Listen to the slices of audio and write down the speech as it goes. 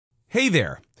Hey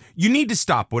there. You need to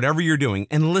stop whatever you're doing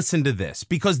and listen to this,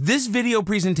 because this video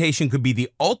presentation could be the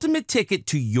ultimate ticket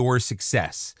to your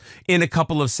success. In a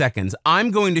couple of seconds,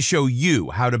 I'm going to show you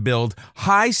how to build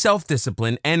high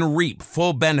self-discipline and reap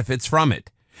full benefits from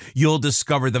it. You'll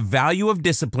discover the value of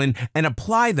discipline and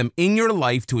apply them in your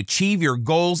life to achieve your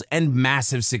goals and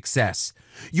massive success.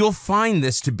 You'll find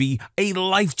this to be a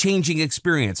life-changing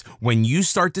experience when you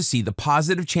start to see the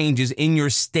positive changes in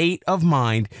your state of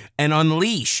mind and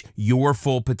unleash your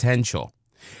full potential.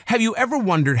 Have you ever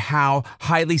wondered how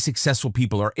highly successful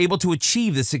people are able to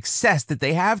achieve the success that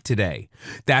they have today?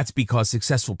 That's because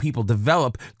successful people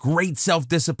develop great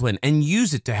self-discipline and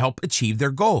use it to help achieve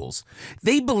their goals.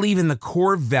 They believe in the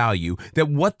core value that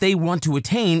what they want to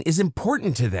attain is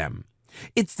important to them.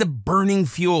 It's the burning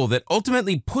fuel that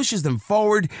ultimately pushes them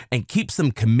forward and keeps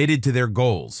them committed to their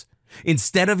goals.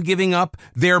 Instead of giving up,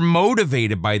 they're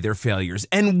motivated by their failures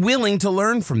and willing to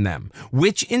learn from them,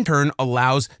 which in turn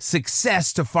allows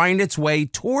success to find its way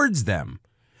towards them.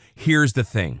 Here's the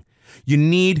thing. You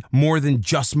need more than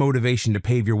just motivation to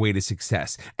pave your way to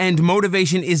success, and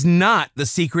motivation is not the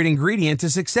secret ingredient to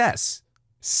success.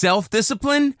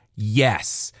 Self-discipline?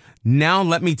 Yes. Now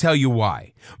let me tell you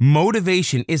why.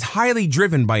 Motivation is highly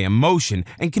driven by emotion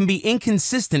and can be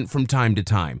inconsistent from time to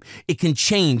time. It can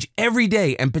change every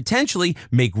day and potentially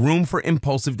make room for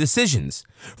impulsive decisions.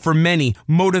 For many,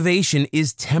 motivation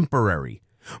is temporary.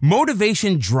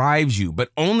 Motivation drives you, but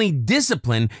only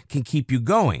discipline can keep you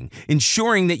going,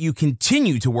 ensuring that you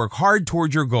continue to work hard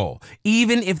toward your goal,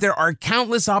 even if there are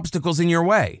countless obstacles in your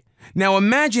way. Now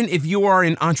imagine if you are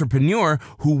an entrepreneur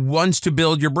who wants to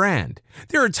build your brand.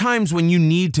 There are times when you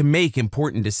need to make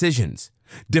important decisions.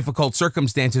 Difficult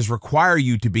circumstances require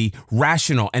you to be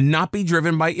rational and not be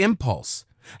driven by impulse.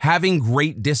 Having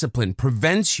great discipline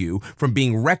prevents you from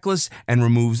being reckless and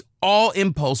removes all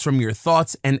impulse from your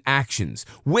thoughts and actions,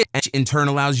 which in turn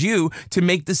allows you to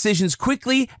make decisions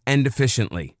quickly and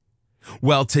efficiently.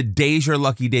 Well, today's your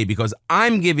lucky day because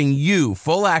I'm giving you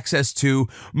full access to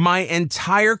my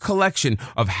entire collection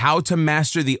of how to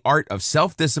master the art of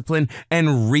self-discipline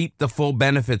and reap the full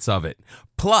benefits of it.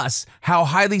 Plus, how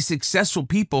highly successful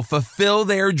people fulfill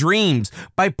their dreams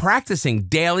by practicing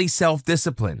daily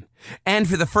self-discipline. And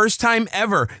for the first time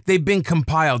ever, they've been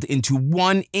compiled into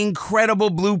one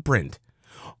incredible blueprint.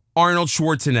 Arnold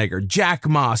Schwarzenegger, Jack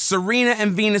Ma, Serena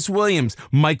and Venus Williams,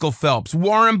 Michael Phelps,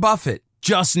 Warren Buffett.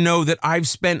 Just know that I've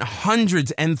spent hundreds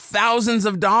and thousands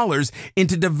of dollars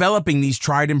into developing these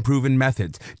tried and proven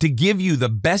methods to give you the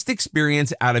best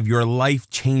experience out of your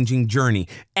life-changing journey.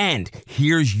 And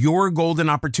here's your golden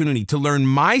opportunity to learn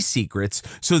my secrets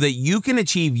so that you can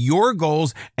achieve your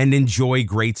goals and enjoy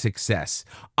great success.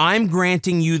 I'm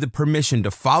granting you the permission to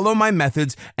follow my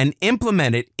methods and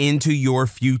implement it into your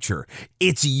future.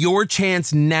 It's your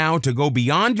chance now to go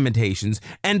beyond limitations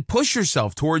and push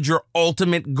yourself towards your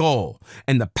ultimate goal.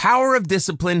 And the power of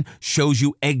discipline shows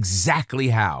you exactly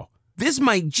how. This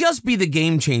might just be the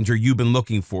game changer you've been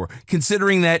looking for,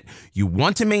 considering that you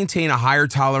want to maintain a higher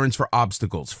tolerance for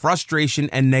obstacles, frustration,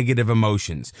 and negative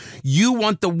emotions. You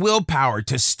want the willpower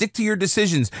to stick to your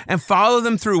decisions and follow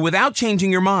them through without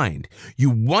changing your mind.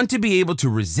 You want to be able to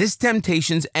resist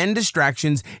temptations and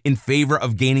distractions in favor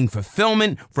of gaining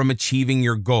fulfillment from achieving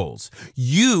your goals.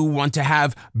 You want to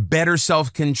have better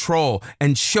self-control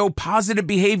and show positive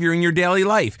behavior in your daily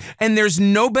life. And there's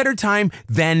no better time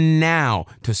than now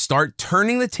to start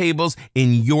turning the tables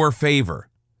in your favor.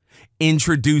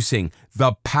 Introducing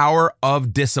the Power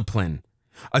of Discipline,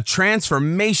 a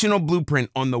transformational blueprint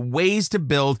on the ways to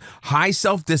build high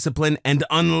self-discipline and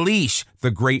unleash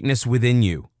the greatness within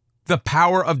you. The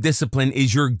Power of Discipline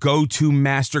is your go-to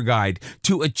master guide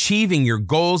to achieving your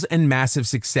goals and massive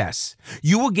success.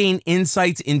 You will gain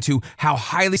insights into how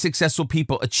highly successful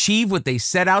people achieve what they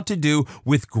set out to do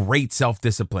with great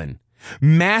self-discipline.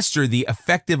 Master the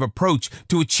effective approach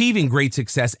to achieving great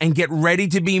success and get ready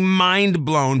to be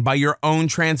mind-blown by your own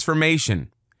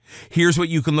transformation. Here's what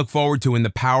you can look forward to in the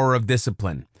Power of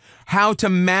Discipline. How to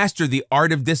master the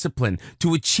art of discipline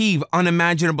to achieve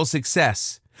unimaginable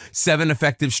success. 7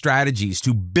 effective strategies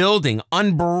to building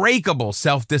unbreakable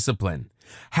self-discipline.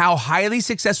 How highly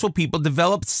successful people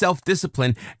develop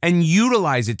self-discipline and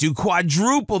utilize it to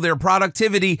quadruple their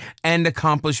productivity and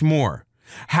accomplish more.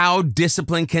 How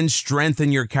discipline can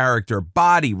strengthen your character,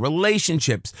 body,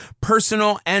 relationships,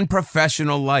 personal and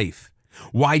professional life.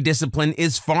 Why discipline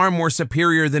is far more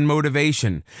superior than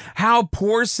motivation. How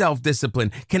poor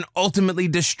self-discipline can ultimately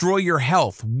destroy your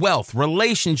health, wealth,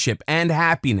 relationship, and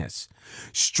happiness.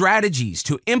 Strategies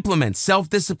to implement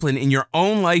self-discipline in your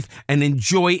own life and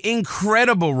enjoy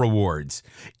incredible rewards.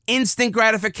 Instant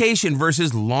gratification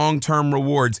versus long-term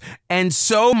rewards, and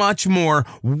so much more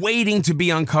waiting to be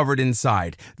uncovered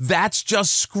inside. That's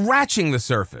just scratching the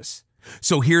surface.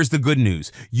 So here's the good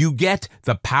news. You get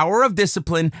the power of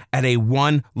discipline at a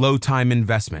one low-time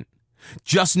investment.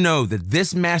 Just know that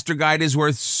this master guide is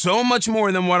worth so much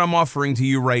more than what I'm offering to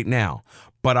you right now,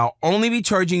 but I'll only be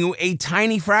charging you a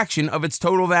tiny fraction of its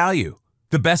total value.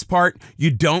 The best part, you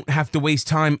don't have to waste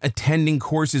time attending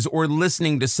courses or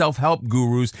listening to self-help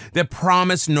gurus that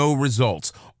promise no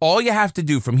results. All you have to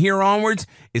do from here onwards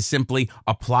is simply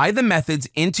apply the methods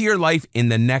into your life in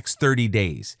the next 30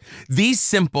 days. These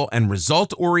simple and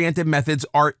result-oriented methods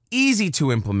are easy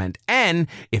to implement, and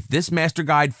if this master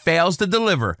guide fails to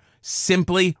deliver,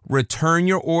 simply return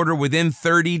your order within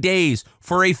 30 days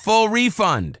for a full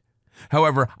refund.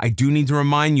 However, I do need to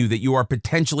remind you that you are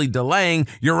potentially delaying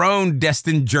your own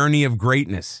destined journey of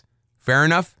greatness. Fair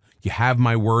enough? You have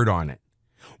my word on it.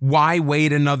 Why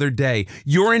wait another day?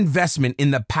 Your investment in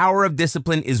the power of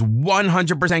discipline is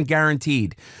 100%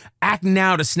 guaranteed. Act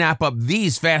now to snap up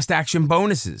these fast action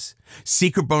bonuses.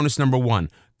 Secret bonus number 1,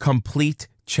 complete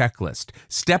checklist.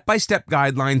 Step-by-step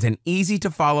guidelines and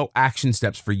easy-to-follow action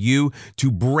steps for you to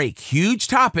break huge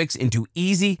topics into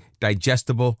easy,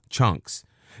 digestible chunks.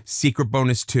 Secret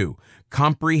bonus 2,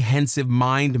 comprehensive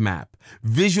mind map.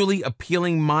 Visually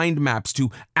appealing mind maps to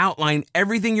outline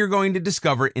everything you're going to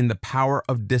discover in the power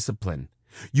of discipline.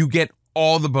 You get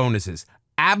all the bonuses,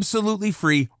 absolutely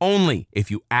free, only if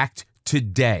you act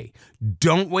today.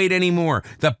 Don't wait anymore.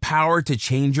 The power to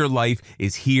change your life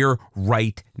is here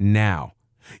right now.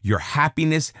 Your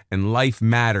happiness and life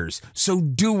matters, so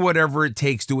do whatever it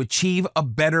takes to achieve a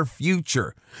better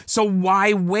future. So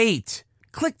why wait?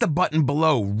 Click the button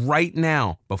below right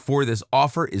now before this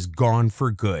offer is gone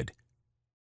for good.